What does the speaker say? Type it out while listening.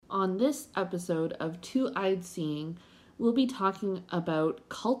On this episode of Two-Eyed Seeing, we'll be talking about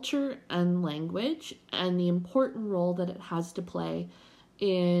culture and language and the important role that it has to play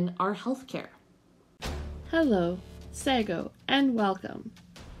in our healthcare. Hello, Sago, and welcome.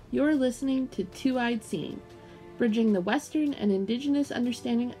 You're listening to Two-Eyed Seeing, bridging the Western and Indigenous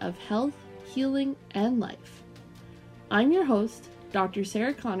understanding of health, healing, and life. I'm your host, Dr.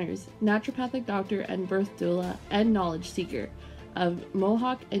 Sarah Connors, naturopathic doctor and birth doula and knowledge seeker of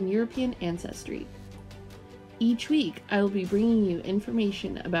Mohawk and European ancestry. Each week, I will be bringing you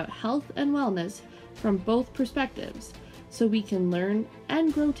information about health and wellness from both perspectives so we can learn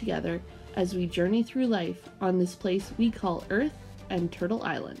and grow together as we journey through life on this place we call Earth and Turtle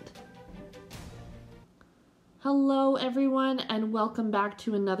Island. Hello everyone, and welcome back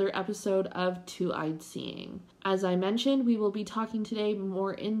to another episode of Two-Eyed Seeing. As I mentioned, we will be talking today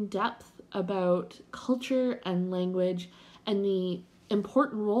more in depth about culture and language and the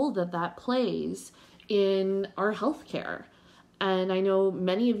important role that that plays in our healthcare. And I know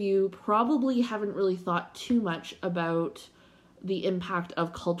many of you probably haven't really thought too much about the impact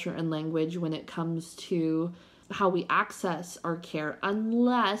of culture and language when it comes to how we access our care,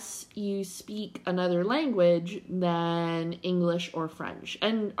 unless you speak another language than English or French.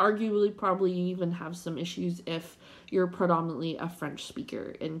 And arguably, probably you even have some issues if you're predominantly a French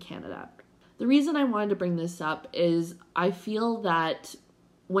speaker in Canada. The reason I wanted to bring this up is I feel that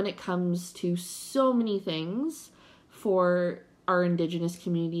when it comes to so many things for our Indigenous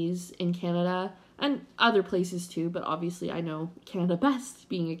communities in Canada and other places too, but obviously I know Canada best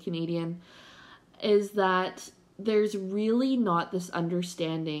being a Canadian, is that there's really not this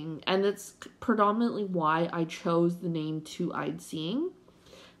understanding, and that's predominantly why I chose the name Two-Eyed Seeing.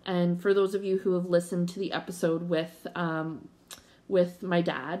 And for those of you who have listened to the episode with my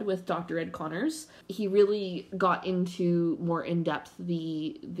dad, with Dr. Ed Connors, he really got into more in depth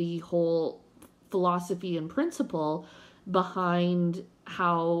the whole philosophy and principle behind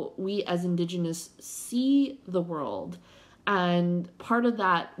how we as Indigenous see the world. And part of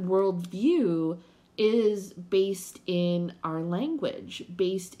that worldview is based in our language,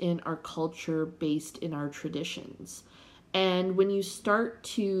 based in our culture, based in our traditions. And when you start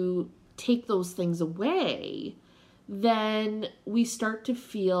to take those things away, then we start to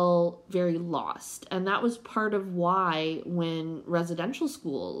feel very lost. And that was part of why when residential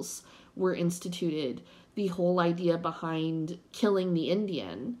schools were instituted, the whole idea behind killing the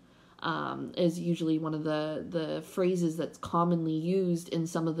Indian is usually one of the phrases that's commonly used in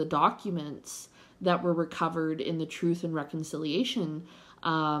some of the documents that were recovered in the Truth and Reconciliation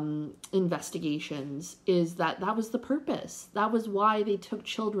investigations, is that was the purpose. That was why they took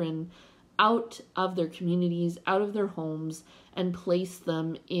children out of their communities, out of their homes, and placed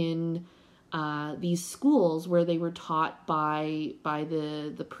them in these schools where they were taught by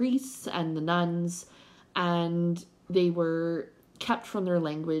the priests and the nuns, and they were kept from their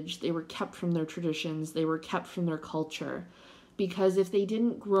language, they were kept from their traditions, they were kept from their culture. Because if they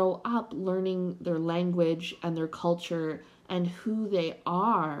didn't grow up learning their language and their culture and who they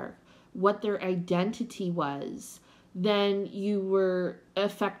are, what their identity was, then you were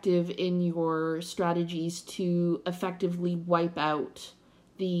effective in your strategies to effectively wipe out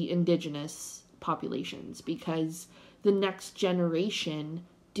the Indigenous populations, because the next generation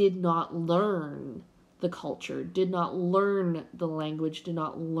did not learn the culture, did not learn the language, did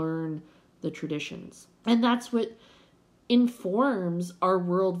not learn the traditions. And that's what informs our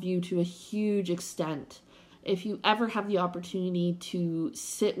worldview to a huge extent. If you ever have the opportunity to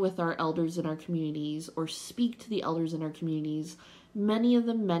sit with our elders in our communities or speak to the elders in our communities, many of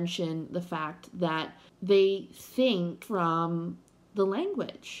them mention the fact that they think from the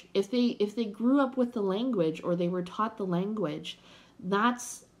language. If they grew up with the language or they were taught the language,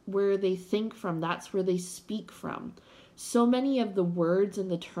 that's where they think from, that's where they speak from. So many of the words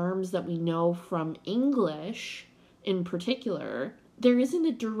and the terms that we know from English in particular, there isn't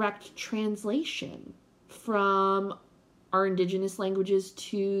a direct translation from our Indigenous languages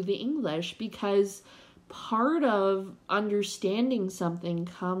to the English, because part of understanding something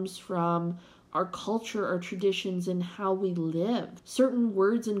comes from our culture, our traditions, and how we live. Certain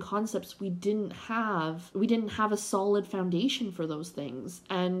words and concepts we didn't have a solid foundation for those things.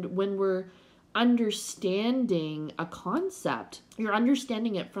 And when we're understanding a concept, you're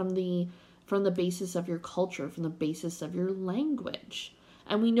understanding it from the basis of your culture, from the basis of your language.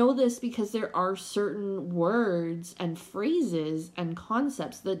 And we know this because there are certain words and phrases and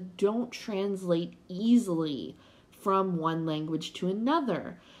concepts that don't translate easily from one language to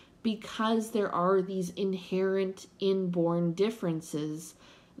another, because there are these inherent inborn differences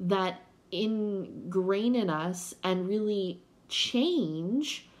that ingrain in us and really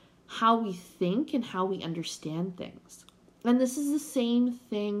change how we think and how we understand things. And this is the same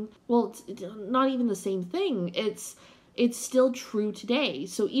thing. Well, it's not even the same thing. It's still true today.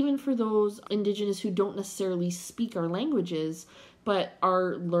 So even for those Indigenous who don't necessarily speak our languages, but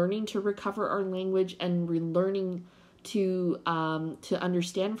are learning to recover our language and relearning to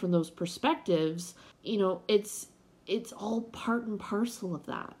understand from those perspectives, it's all part and parcel of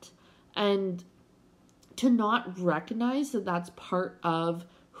that. And to not recognize that that's part of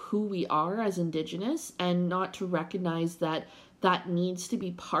who we are as Indigenous, and not to recognize that that needs to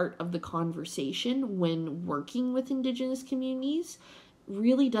be part of the conversation when working with Indigenous communities,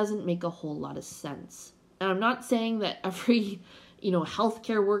 really doesn't make a whole lot of sense. And I'm not saying that every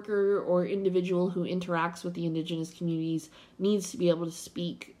healthcare worker or individual who interacts with the Indigenous communities needs to be able to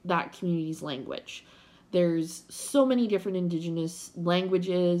speak that community's language. There's so many different Indigenous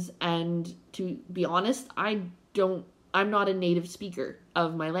languages, and to be honest, I'm not a native speaker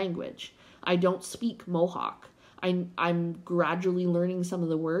of my language. I don't speak Mohawk. I'm gradually learning some of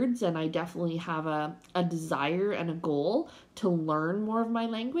the words, and I definitely have a desire and a goal to learn more of my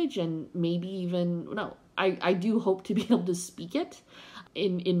language, and maybe even, I do hope to be able to speak it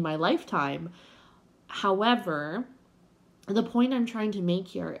in my lifetime. However, the point I'm trying to make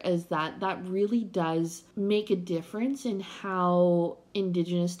here is that really does make a difference in how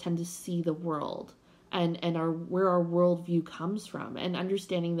Indigenous tend to see the world, and where our worldview comes from, and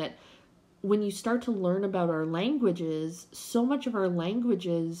understanding that when you start to learn about our languages, so much of our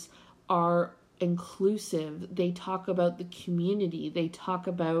languages are inclusive. They talk about the community. They talk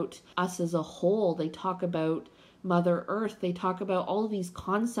about us as a whole. They talk about Mother Earth. They talk about all of these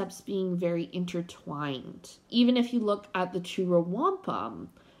concepts being very intertwined. Even if you look at the Truro Wampum,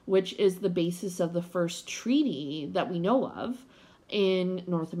 which is the basis of the first treaty that we know of in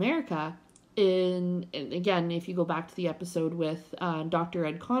North America, and again, if you go back to the episode with Dr.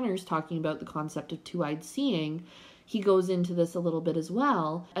 Ed Connors talking about the concept of two-eyed seeing, he goes into this a little bit as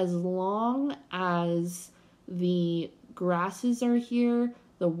well. As long as the grasses are here,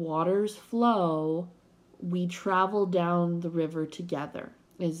 the waters flow, we travel down the river together,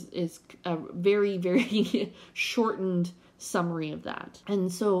 is a very, very shortened summary of that. And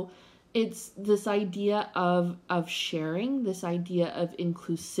so it's this idea of sharing, this idea of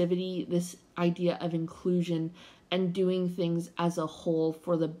inclusivity, this idea of inclusion, and doing things as a whole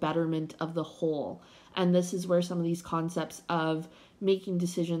for the betterment of the whole. And this is where some of these concepts of making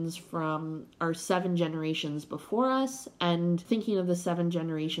decisions from our 7 generations before us and thinking of the 7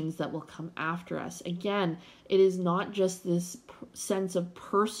 generations that will come after us. Again, it is not just this sense of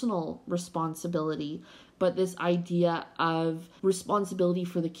personal responsibility, but this idea of responsibility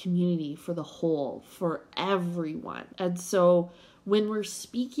for the community, for the whole, for everyone. And so when we're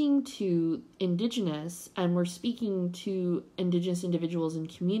speaking to Indigenous, and we're speaking to Indigenous individuals in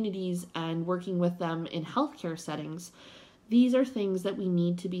communities and working with them in healthcare settings, these are things that we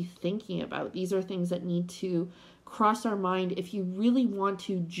need to be thinking about. These are things that need to cross our mind if you really want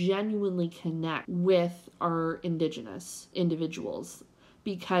to genuinely connect with our Indigenous individuals.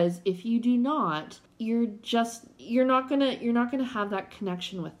 Because if you do not, you're not gonna have that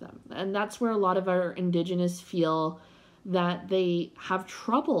connection with them. And that's where a lot of our Indigenous feel that they have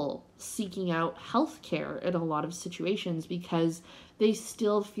trouble seeking out healthcare in a lot of situations, because they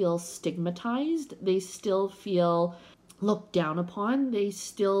still feel stigmatized. They still feel looked down upon. They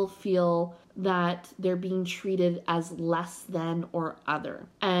still feel that they're being treated as less than or other.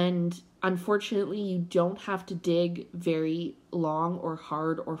 And unfortunately, you don't have to dig very long or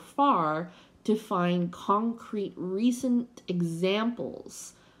hard or far to find concrete recent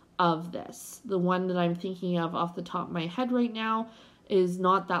examples of this. The one that I'm thinking of off the top of my head right now is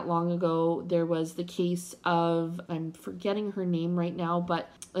not that long ago. There was the case of, I'm forgetting her name right now, but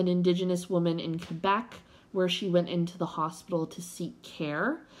an Indigenous woman in Quebec where she went into the hospital to seek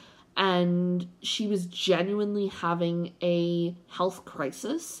care, and she was genuinely having a health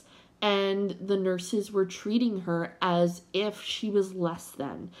crisis, and the nurses were treating her as if she was less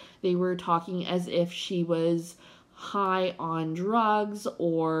than. They were talking as if she was high on drugs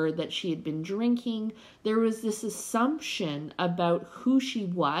or that she had been drinking. There was this assumption about who she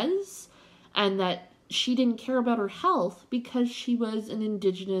was, and that she didn't care about her health because she was an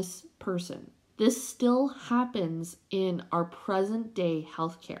Indigenous person. This still happens in our present day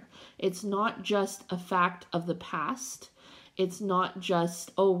healthcare. It's not just a fact of the past. It's not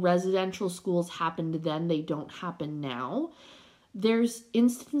just, residential schools happened then, they don't happen now. There's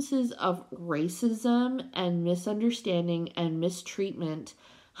instances of racism and misunderstanding and mistreatment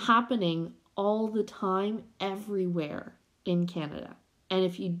happening all the time, everywhere in Canada. And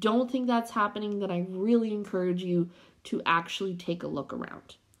if you don't think that's happening, then I really encourage you to actually take a look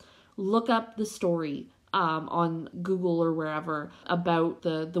around. look up the story on Google or wherever about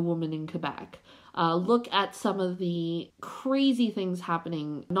the woman in Quebec. Look at some of the crazy things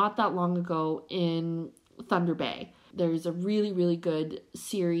happening not that long ago in Thunder Bay. There's a really, really good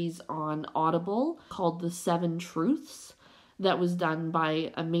series on Audible called The Seven Truths that was done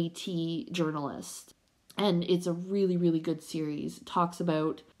by a Métis journalist. And it's a really, really good series. It talks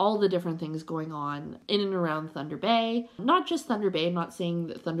about all the different things going on in and around Thunder Bay. Not just Thunder Bay. I'm not saying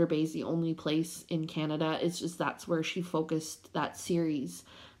that Thunder Bay is the only place in Canada. It's just that's where she focused that series.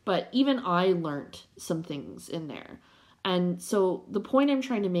 But even I learned some things in there. And so the point I'm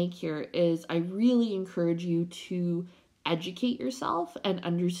trying to make here is I really encourage you to educate yourself and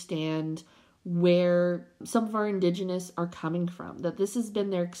understand where some of our Indigenous are coming from. That this has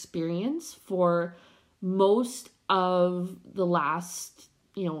been their experience for most of the last,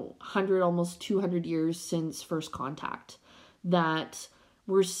 100, almost 200 years since first contact. That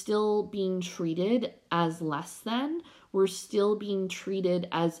we're still being treated as less than. We're still being treated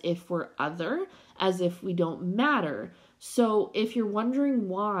as if we're other, as if we don't matter. So if you're wondering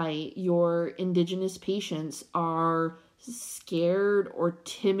why your Indigenous patients are scared or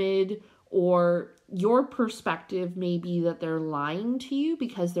timid, or your perspective may be that they're lying to you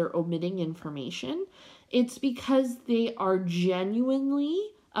because they're omitting information, it's because they are genuinely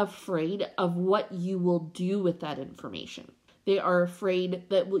afraid of what you will do with that information. They are afraid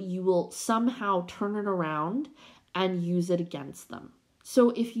that you will somehow turn it around and use it against them.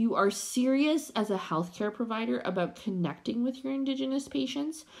 So if you are serious as a healthcare provider about connecting with your Indigenous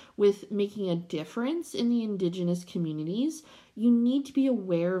patients, with making a difference in the Indigenous communities, you need to be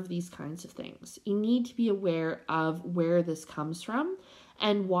aware of these kinds of things. You need to be aware of where this comes from.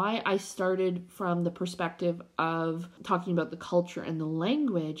 And why I started from the perspective of talking about the culture and the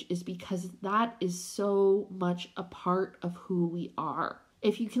language is because that is so much a part of who we are.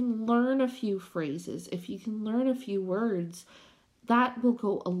 If you can learn a few phrases, if you can learn a few words, that will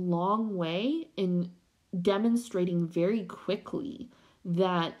go a long way in demonstrating very quickly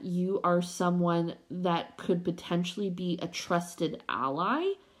that you are someone that could potentially be a trusted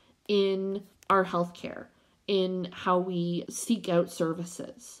ally in our healthcare, in how we seek out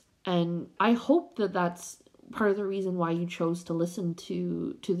services. And I hope that that's part of the reason why you chose to listen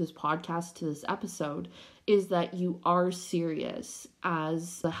to this podcast, to this episode, is that you are serious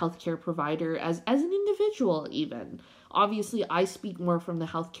as a healthcare provider, as an individual even. Obviously, I speak more from the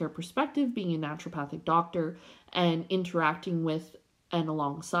healthcare perspective, being a naturopathic doctor and interacting with and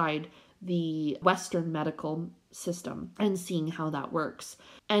alongside the Western medical system and seeing how that works.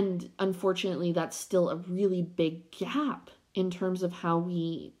 And unfortunately, that's still a really big gap in terms of how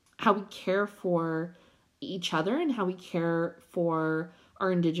we care for each other and how we care for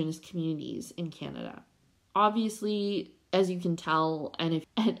our Indigenous communities in Canada. Obviously, as you can tell, and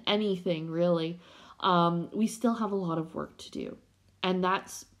anything really, we still have a lot of work to do. And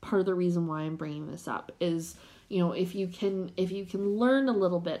that's part of the reason why I'm bringing this up is, if you can learn a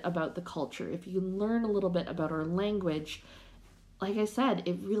little bit about the culture, if you can learn a little bit about our language, like I said,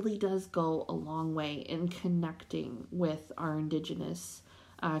 it really does go a long way in connecting with our Indigenous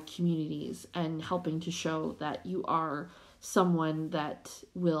communities and helping to show that you are someone that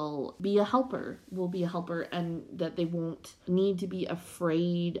will be a helper, and that they won't need to be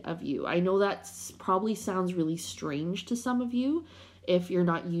afraid of you. I know that probably sounds really strange to some of you if you're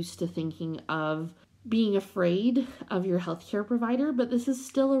not used to thinking of being afraid of your healthcare provider, but this is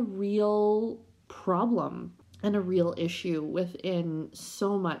still a real problem and a real issue within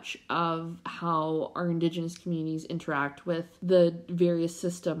so much of how our Indigenous communities interact with the various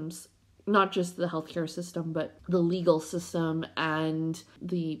systems, not just the healthcare system, but the legal system and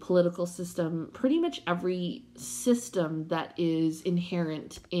the political system. Pretty much every system that is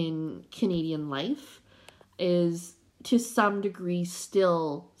inherent in Canadian life is to some degree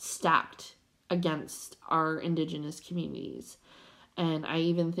still stacked against our Indigenous communities. And I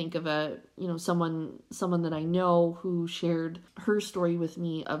even think of someone that I know who shared her story with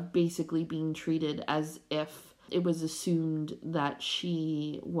me of basically being treated as if it was assumed that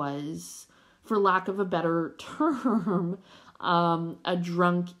she was, for lack of a better term, a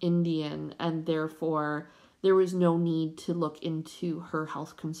drunk Indian, and therefore there was no need to look into her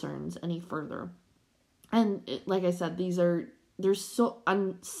health concerns any further. And like I said, these are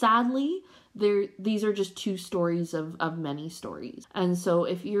just two stories of many stories. And so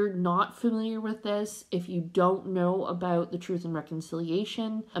if you're not familiar with this, if you don't know about the Truth and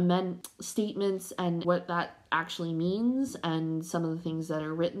Reconciliation amendment statements and what that actually means and some of the things that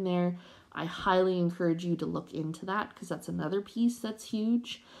are written there, I highly encourage you to look into that, because that's another piece that's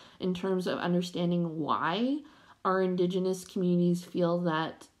huge in terms of understanding why our Indigenous communities feel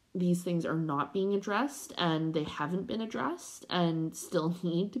that these things are not being addressed, and they haven't been addressed and still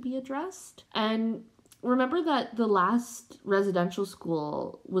need to be addressed. And remember that the last residential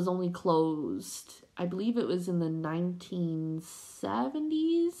school was only closed, I believe it was in the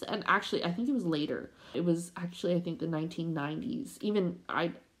 1970s, and actually I think it was later. It was actually, I think, the 1990s. Even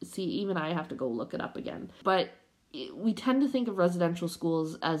I have to go look it up again. But we tend to think of residential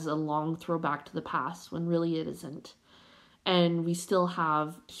schools as a long throwback to the past, when really it isn't. And we still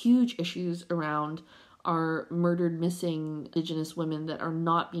have huge issues around our murdered, missing Indigenous women that are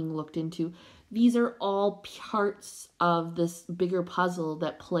not being looked into. These are all parts of this bigger puzzle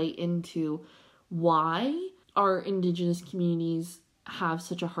that play into why our Indigenous communities have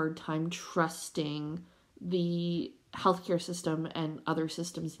such a hard time trusting the healthcare system and other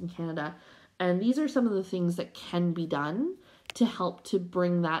systems in Canada. And these are some of the things that can be done to help to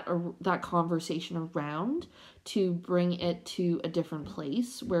bring that conversation around, to bring it to a different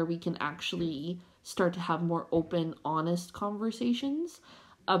place where we can actually start to have more open, honest conversations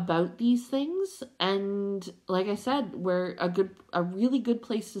about these things. And like I said, where a really good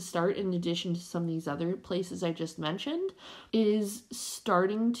place to start, in addition to some of these other places I just mentioned, is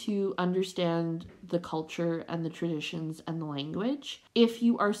starting to understand the culture and the traditions and the language. If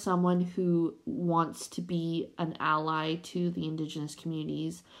you are someone who wants to be an ally to the Indigenous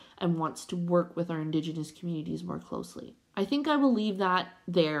communities and wants to work with our Indigenous communities more closely. I think I will leave that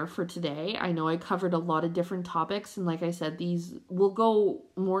there for today. I know I covered a lot of different topics, and like I said, these will go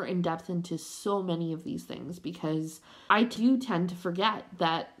more in depth into so many of these things, because I do tend to forget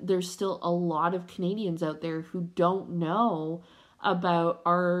that there's still a lot of Canadians out there who don't know about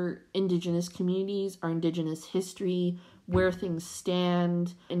our Indigenous communities, our Indigenous history, where things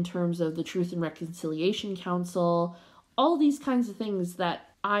stand in terms of the Truth and Reconciliation Council, all these kinds of things that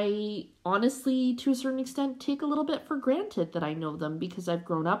I honestly, to a certain extent, take a little bit for granted that I know them, because I've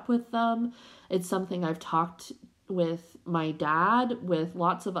grown up with them. It's something I've talked with my dad, with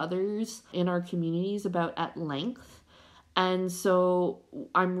lots of others in our communities about at length. And so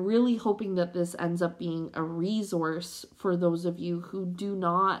I'm really hoping that this ends up being a resource for those of you who do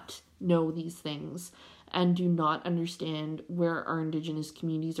not know these things and do not understand where our Indigenous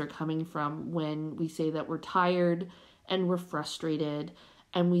communities are coming from when we say that we're tired and we're frustrated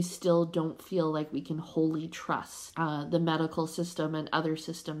and we still don't feel like we can wholly trust the medical system and other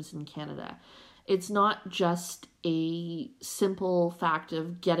systems in Canada. It's not just a simple fact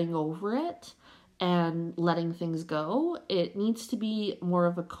of getting over it and letting things go. It needs to be more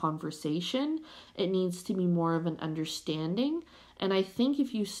of a conversation. It needs to be more of an understanding. And I think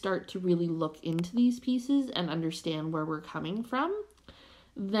if you start to really look into these pieces and understand where we're coming from,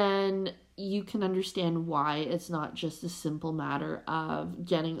 then you can understand why it's not just a simple matter of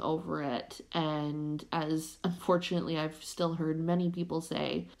getting over it. And as unfortunately I've still heard many people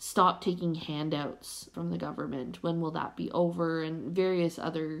say, stop taking handouts from the government. When will that be over? And various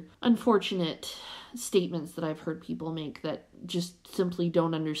other unfortunate statements that I've heard people make that just simply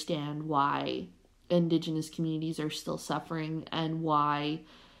don't understand why Indigenous communities are still suffering and why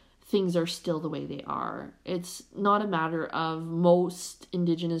things are still the way they are. It's not a matter of most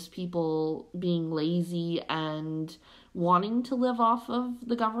Indigenous people being lazy and wanting to live off of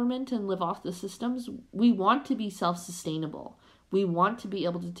the government and live off the systems. We want to be self-sustainable. We want to be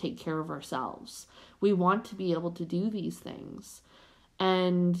able to take care of ourselves. We want to be able to do these things.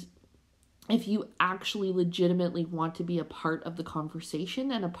 And if you actually legitimately want to be a part of the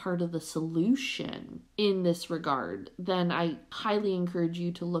conversation and a part of the solution in this regard, then I highly encourage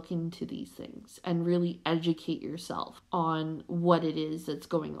you to look into these things and really educate yourself on what it is that's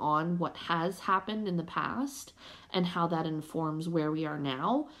going on, what has happened in the past, and how that informs where we are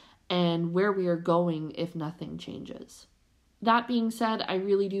now and where we are going if nothing changes. That being said, I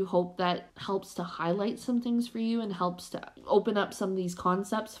really do hope that helps to highlight some things for you and helps to open up some of these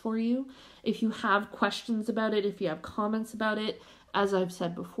concepts for you. If you have questions about it, if you have comments about it, as I've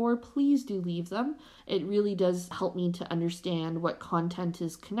said before, please do leave them. It really does help me to understand what content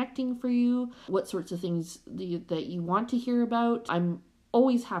is connecting for you, what sorts of things that you want to hear about. I'm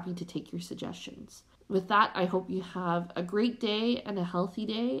always happy to take your suggestions. With that, I hope you have a great day and a healthy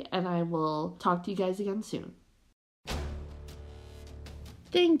day, and I will talk to you guys again soon.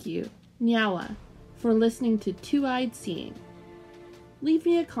 Thank you, Nyawa, for listening to Two-Eyed Seeing. Leave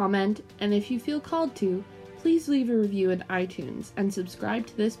me a comment, and if you feel called to, please leave a review in iTunes and subscribe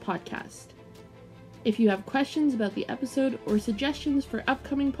to this podcast. If you have questions about the episode or suggestions for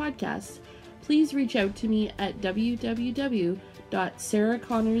upcoming podcasts, please reach out to me at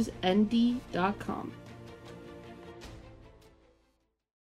www.sarahconnorsnd.com.